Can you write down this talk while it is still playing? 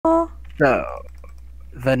Oh. So,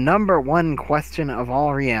 the #1 question of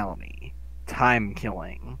all reality: time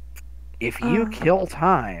killing. If you kill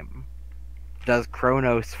time, does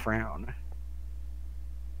Kronos frown?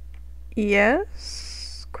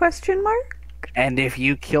 Yes? Question mark? And if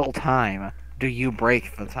you kill time, do you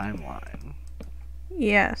break the timeline?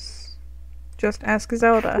 Yes. Just ask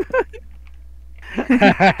Zelda.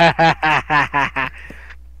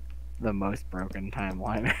 The most broken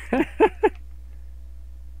timeline.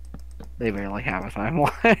 They barely have a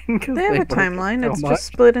timeline. They have a timeline, so it's much. just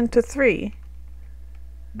split into 3.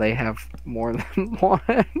 They have more than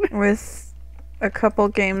one. With a couple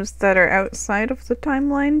games that are outside of the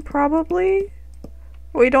timeline, probably?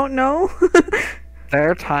 We don't know.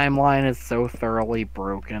 Their timeline is so thoroughly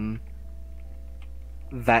broken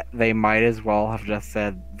that they might as well have just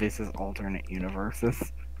said, this is alternate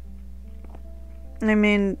universes. I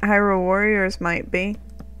mean, Hyrule Warriors might be.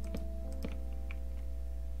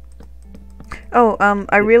 Oh,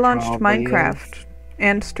 I relaunched Minecraft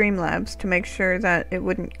and Streamlabs to make sure that it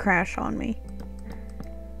wouldn't crash on me.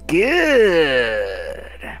 Good!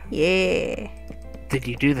 Yeah. Did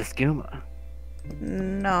you do the skooma?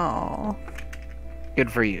 No. Good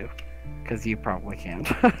for you, because you probably can't.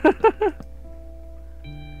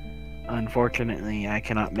 Unfortunately, I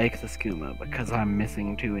cannot make the skooma because I'm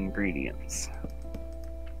missing 2 ingredients.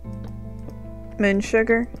 Moon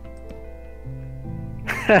sugar?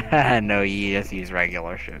 No, you just use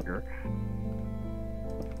regular sugar.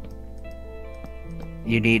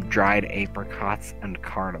 You need dried apricots and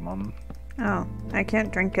cardamom. Oh, I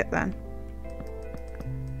can't drink it then.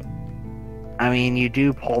 I mean, you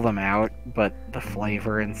do pull them out, but the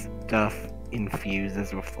flavor and stuff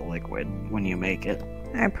infuses with the liquid when you make it.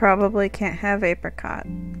 I probably can't have apricot,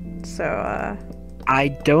 so, I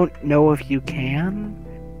don't know if you can.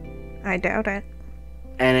 I doubt it.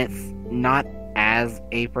 And it's not as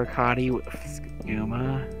apricot-y with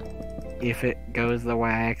skooma if it goes the way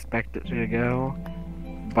I expect it to go.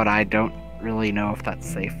 But I don't really know if that's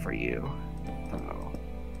safe for you. So,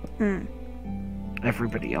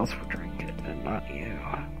 everybody else would drink it, and not you.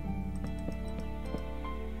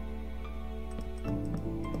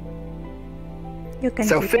 You can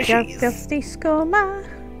So keep your fishies. filthy skooma.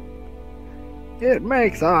 It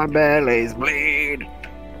makes our bellies bleed.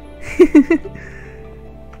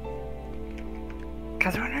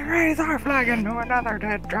 Cause when we raise our flag into another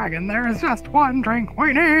dead dragon, there is just one drink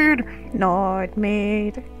we need. Not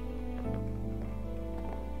made.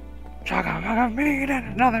 Chug a mug of meat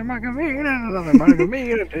and another mug of meat and another mug of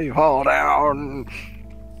meat until you fall down.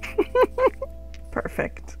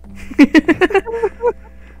 Perfect.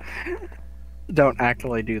 Don't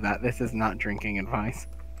actually do that. This is not drinking advice.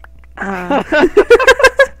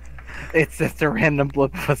 It's just a random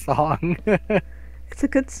blip of a song. It's a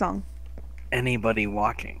good song. Anybody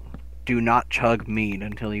walking, do not chug mead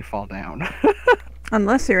until you fall down.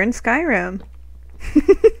 Unless you're in Skyrim.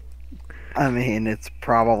 I mean, it's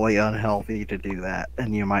probably unhealthy to do that,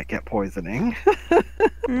 and you might get poisoning.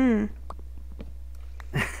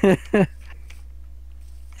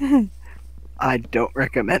 I don't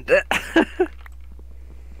recommend it.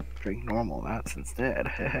 Drink normal nuts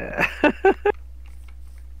instead.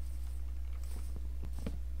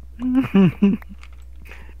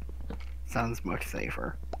 Sounds much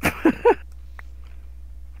safer.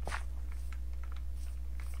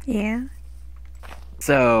 Yeah.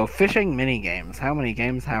 So, fishing mini games. How many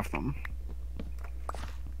games have them?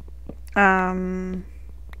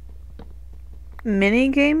 Mini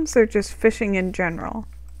games or just fishing in general,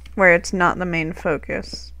 where it's not the main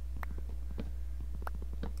focus?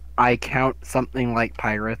 I count something like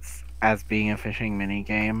Pirates as being a fishing mini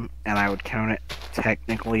game, and I would count it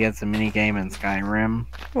technically as a mini game in Skyrim.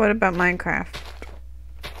 What about Minecraft?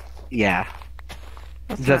 Yeah.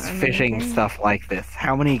 That's Just not a fishing minigame? stuff like this.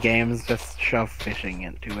 How many games just shove fishing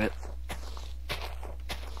into it?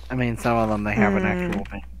 I mean, some of them they have an actual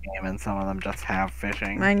fishing game, and some of them just have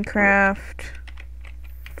fishing. Minecraft,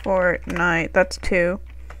 Fortnite, that's 2.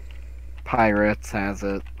 Pirates has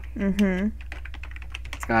it.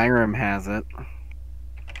 Skyrim has it.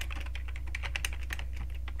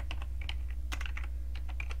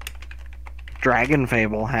 Dragon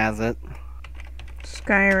Fable has it.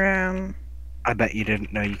 Skyrim, I bet you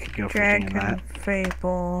didn't know you could go fishing in Dragon that.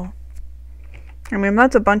 Fable. I mean,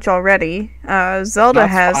 that's a bunch already. Zelda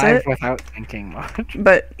That's has 5 it, without thinking much.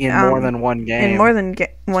 but In more than one game. in more than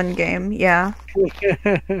one game, yeah.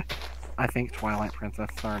 I think Twilight Princess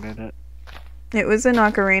started it. It was in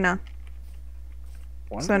Ocarina,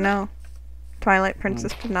 Was so it? no. Twilight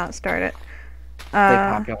Princess did not start it. They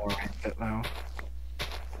popularized it though.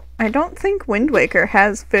 I don't think Wind Waker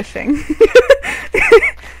has fishing.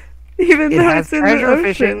 Even It though has it's in the treasure ocean.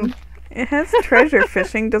 fishing. It has treasure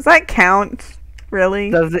fishing. Does that count?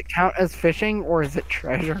 Really? Does it count as fishing or is it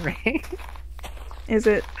treasuring? Is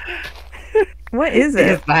it? What is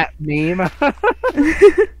Is it? that meme?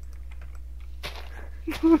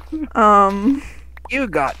 You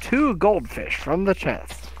got 2 goldfish from the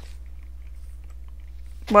chest.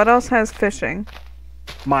 What else has fishing?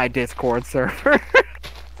 My Discord server.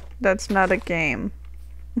 That's not a game.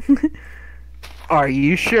 Are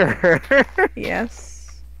you sure?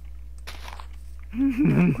 Yes.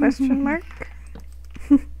 Question mark?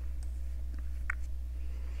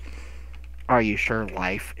 Are you sure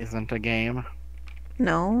life isn't a game?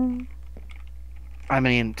 No. I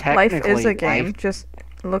mean, technically, Life is a game. Just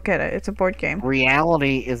look at it. It's a board game.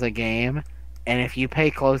 Reality is a game, and if you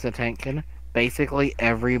pay close attention, basically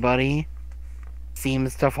everybody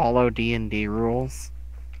seems to follow D&D rules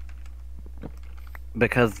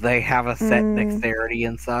because they have a set dexterity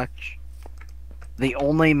and such. The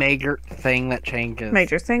only major thing that changes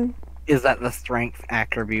is that the strength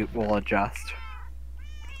attribute will adjust.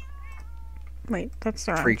 Wait, that's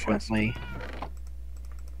the wrong frequently.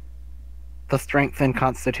 The strength and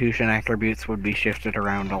constitution attributes would be shifted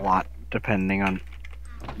around a lot depending on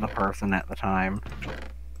the person at the time.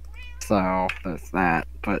 So there's that,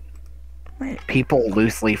 but people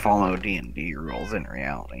loosely follow D&D rules in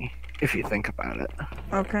reality, if you think about it.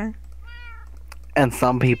 Okay. And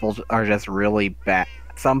some people are just really bad.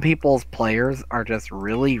 Some people's players are just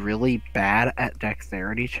really, really bad at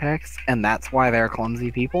dexterity checks, and that's why they're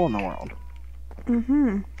clumsy people in the world.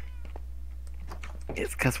 Mm-hmm.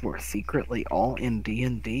 It's because we're secretly all in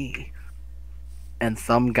D&D. And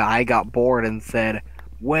some guy got bored and said,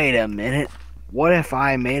 wait a minute, what if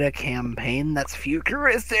I made a campaign that's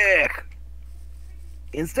futuristic?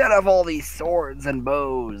 Instead of all these swords and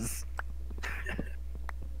bows.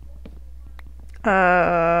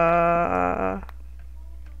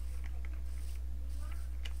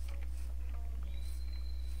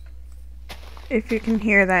 If you can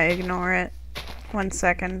hear that, ignore it. 1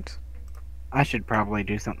 second. I should probably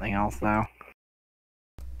do something else, though.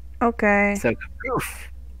 Okay. So,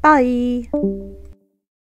 oof. Bye.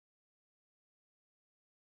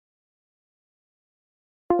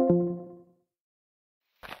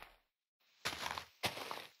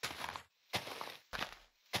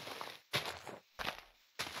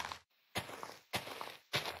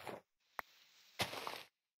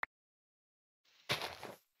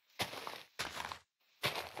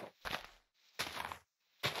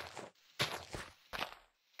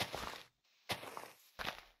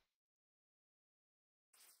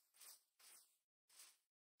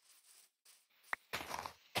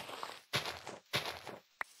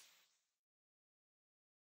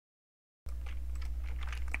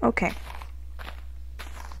 Okay.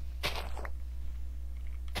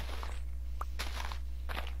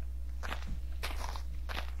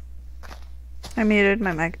 I muted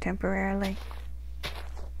my mic temporarily.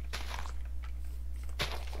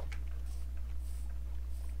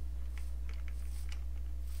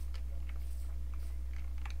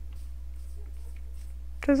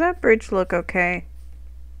 Does that bridge look okay?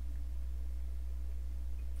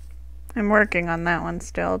 I'm working on that one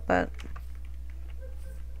still, but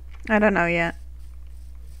I don't know yet.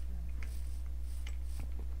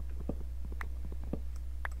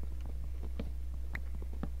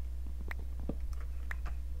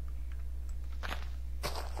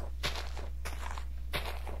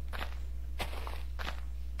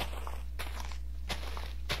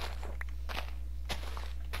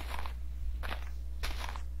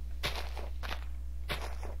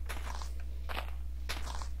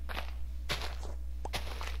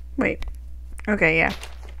 Wait. Okay, yeah.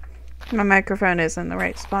 My microphone is in the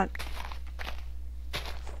right spot.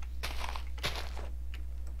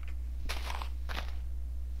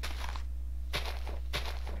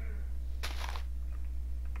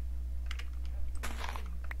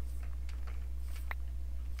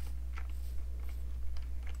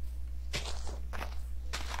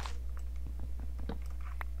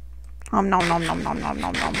 Nom nom nom nom nom nom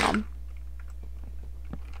nom nom nom.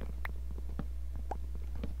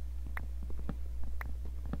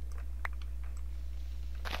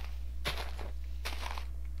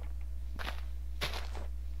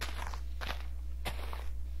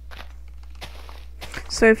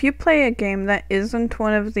 So if you play a game that isn't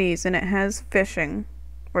one of these and it has fishing,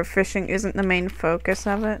 or fishing isn't the main focus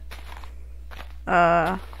of it,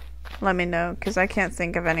 let me know, because I can't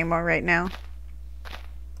think of any more right now.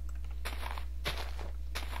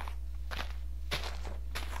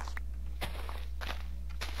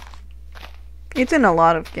 It's in a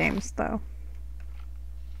lot of games, though.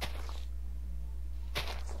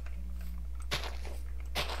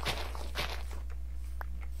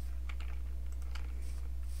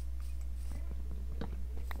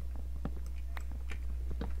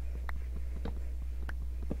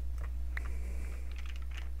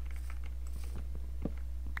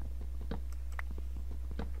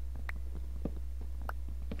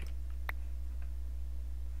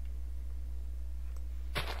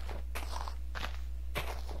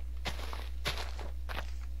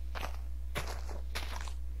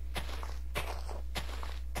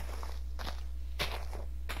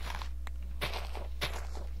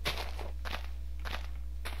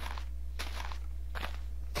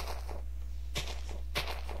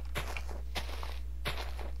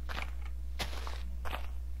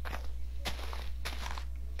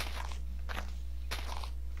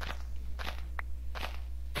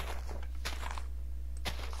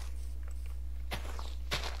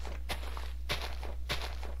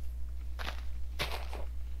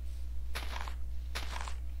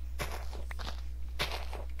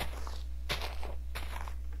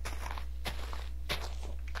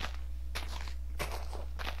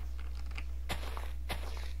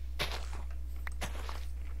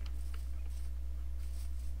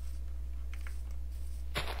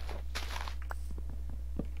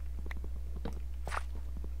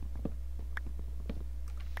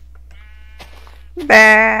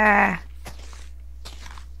 Bah!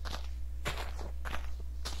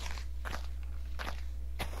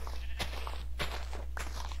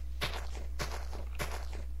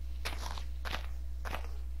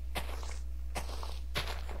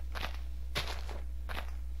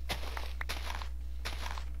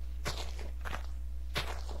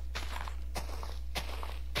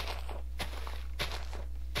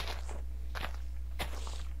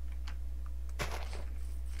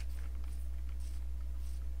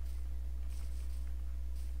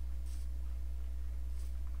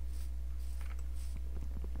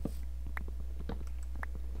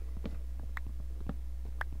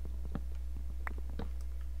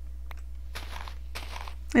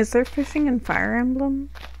 Is there fishing in Fire Emblem?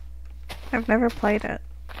 I've never played it.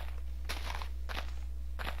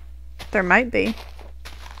 There might be.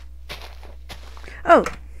 Oh!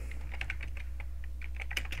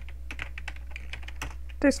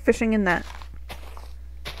 There's fishing in that.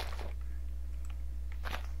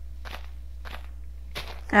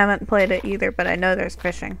 I haven't played it either, but I know there's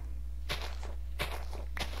fishing.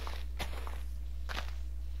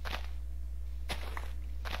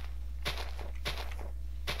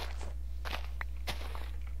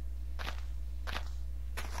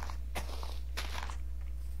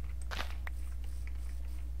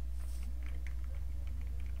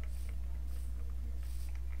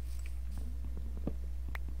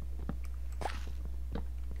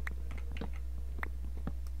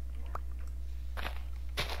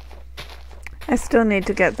 I still need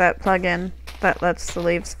to get that plug-in that lets the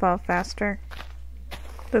leaves fall faster.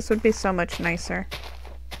 This would be so much nicer.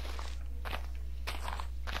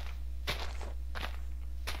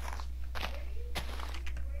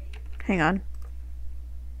 Hang on.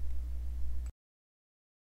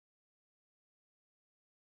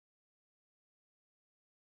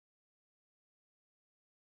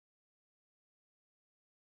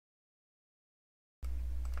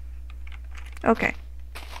 Okay.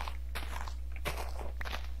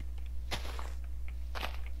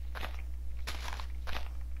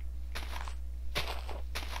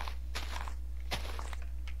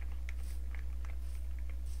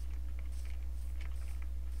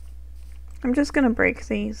 I'm just gonna break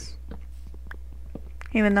these.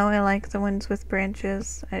 Even though I like the ones with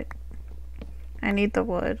branches, I need the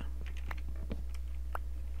wood.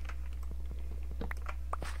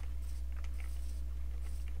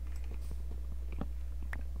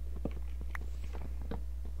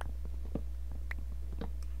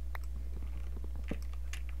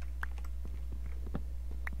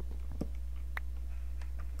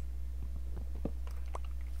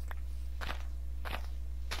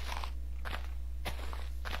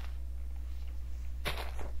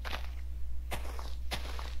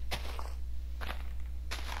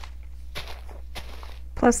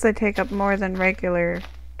 Plus they take up more than regular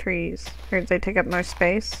trees, or they take up more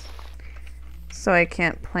space, so I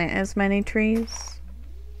can't plant as many trees.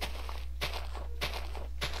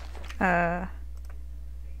 Hang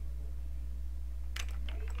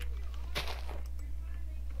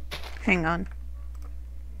on.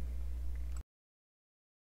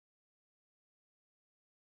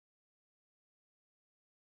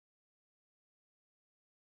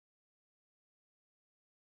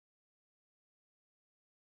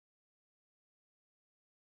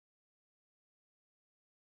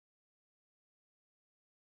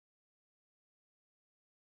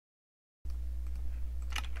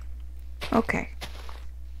 Okay.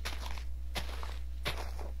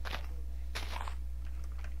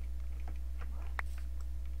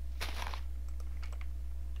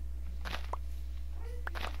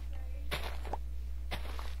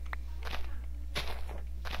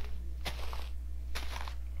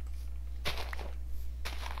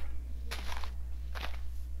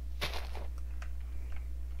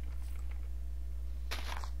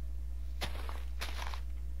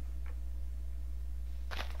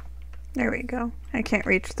 There we go. I can't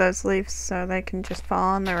reach those leaves, so they can just fall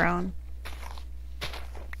on their own.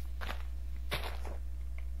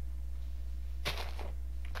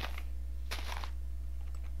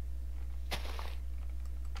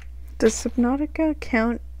 Does Subnautica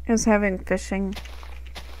count as having fishing?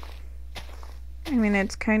 I mean,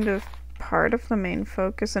 it's kind of part of the main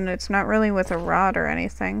focus, and it's not really with a rod or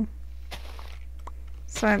anything.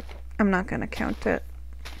 So I'm not gonna count it.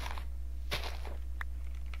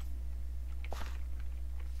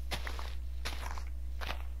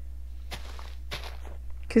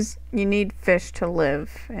 Because you need fish to live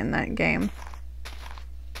in that game.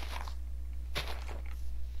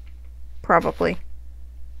 Probably.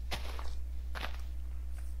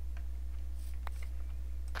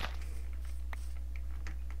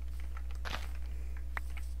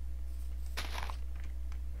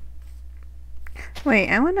 Wait,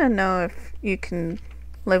 I want to know if you can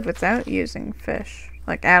live without using fish.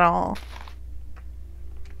 Like, at all.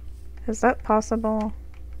 Is that possible?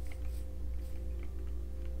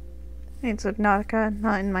 It's Subnautica,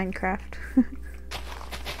 not in Minecraft.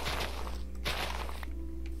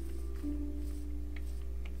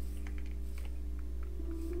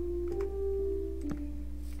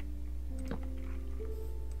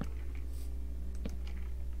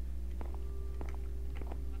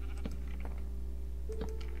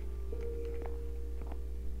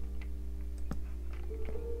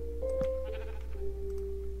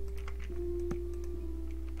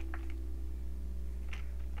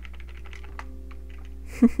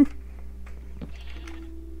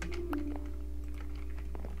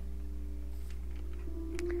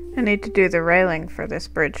 I need to do the railing for this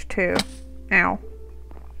bridge too. Ow.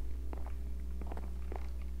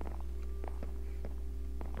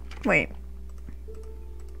 Wait.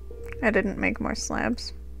 I didn't make more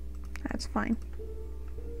slabs. That's fine.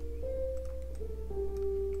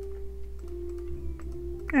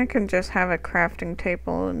 I can just have a crafting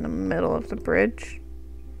table in the middle of the bridge.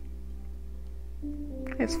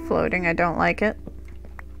 It's floating, I don't like it.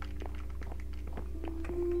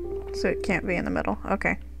 So it can't be in the middle.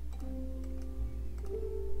 Okay.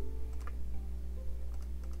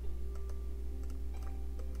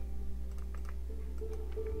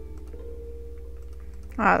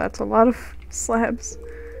 Ah, that's a lot of slabs.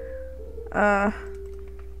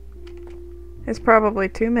 It's probably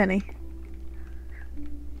too many.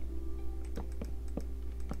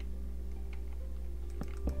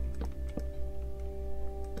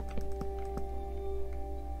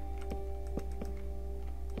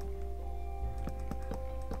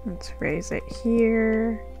 Let's raise it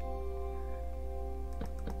here.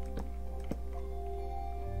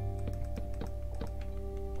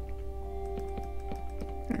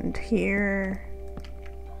 And here.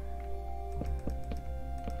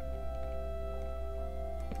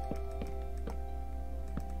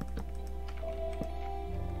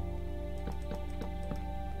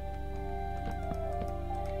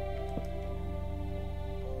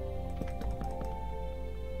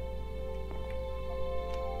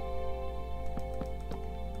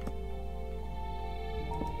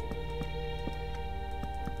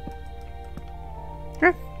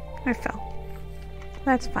 Oh, I fell.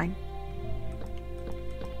 That's fine.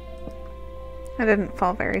 I didn't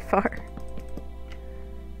fall very far.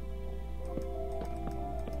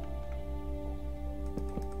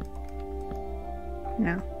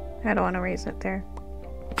 No, I don't want to raise it there.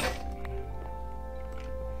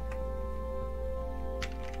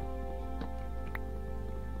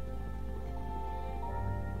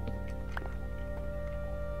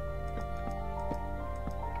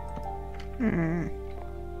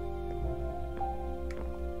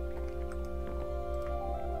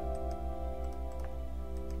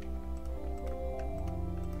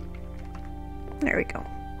 There we go.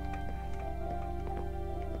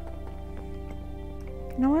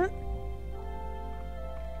 You know what?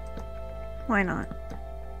 Why not?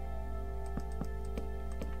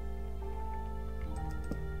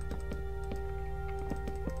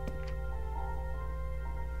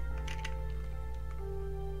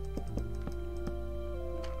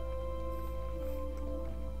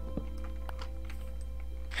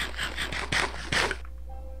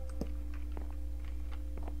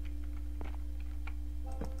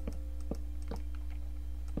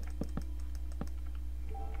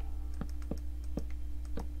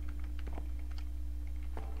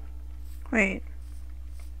 Wait.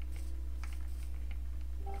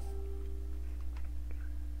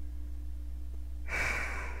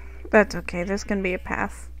 That's okay, this can be a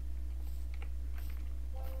path.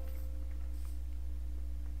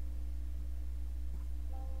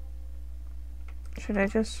 Should I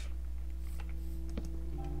just...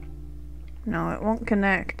 No, it won't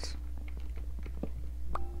connect.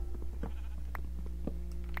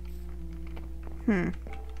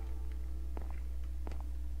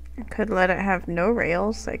 I could let it have no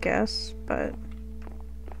rails, I guess, but...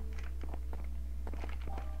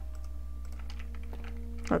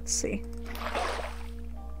 Let's see.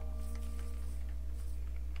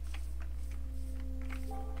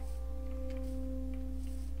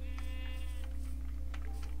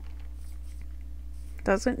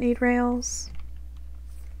 Doesn't need rails.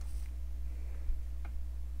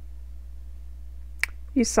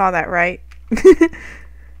 You saw that, right?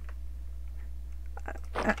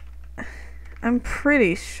 I'm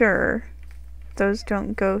pretty sure those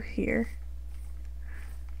don't go here.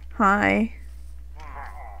 Hi.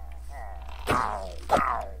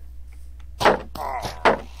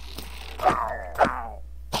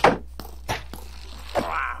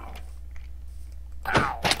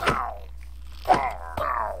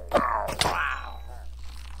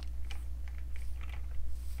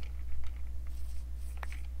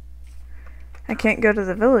 I can't go to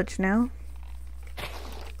the village now.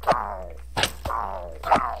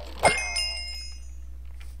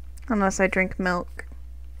 Unless I drink milk.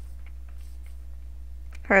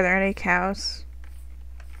 Are there any cows?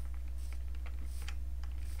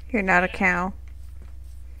 You're not a cow.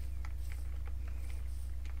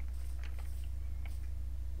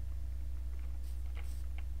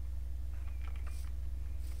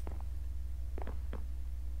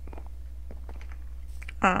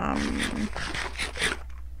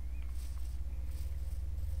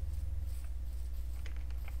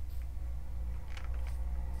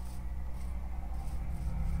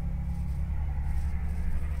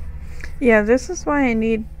 Yeah, this is why I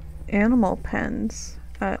need animal pens.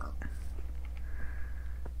 Oh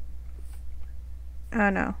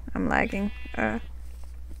no, I'm lagging.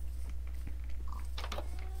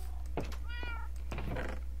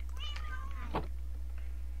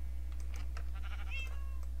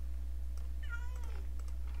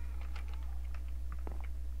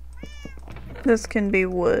 This can be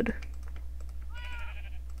wood.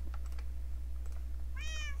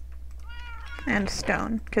 And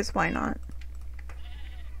stone, because why not?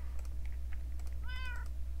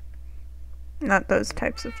 Not those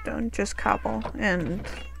types of stone, just cobble and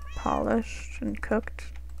polished and cooked,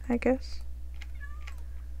 I guess.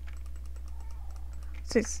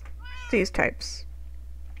 These types.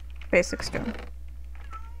 Basic stone.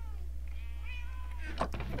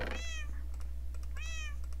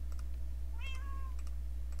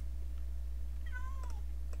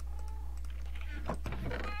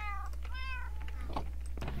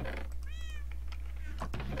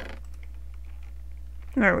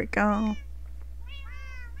 There we go.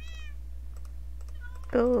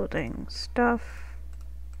 Building stuff.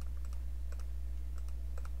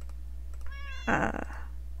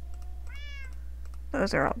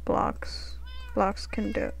 Those are all blocks. Blocks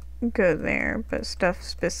can go there, but stuff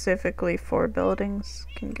specifically for buildings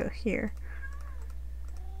can go here.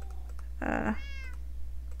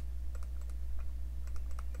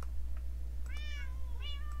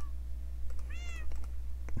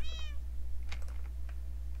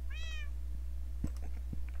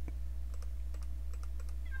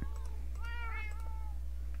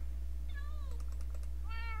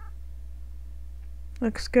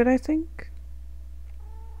 Looks good, I think.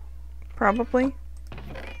 Probably.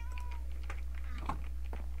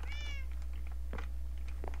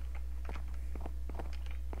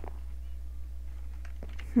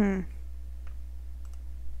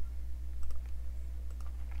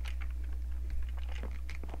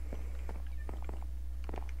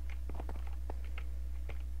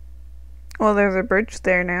 Well, there's a bridge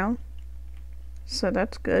there now, so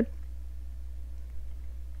that's good.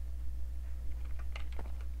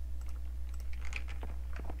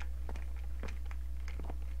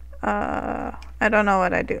 I don't know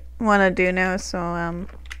what I want to do now, so I'm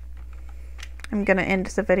gonna end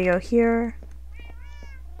the video here.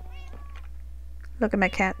 Look at my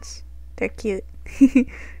cats. They're cute.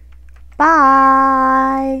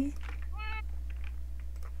 Bye!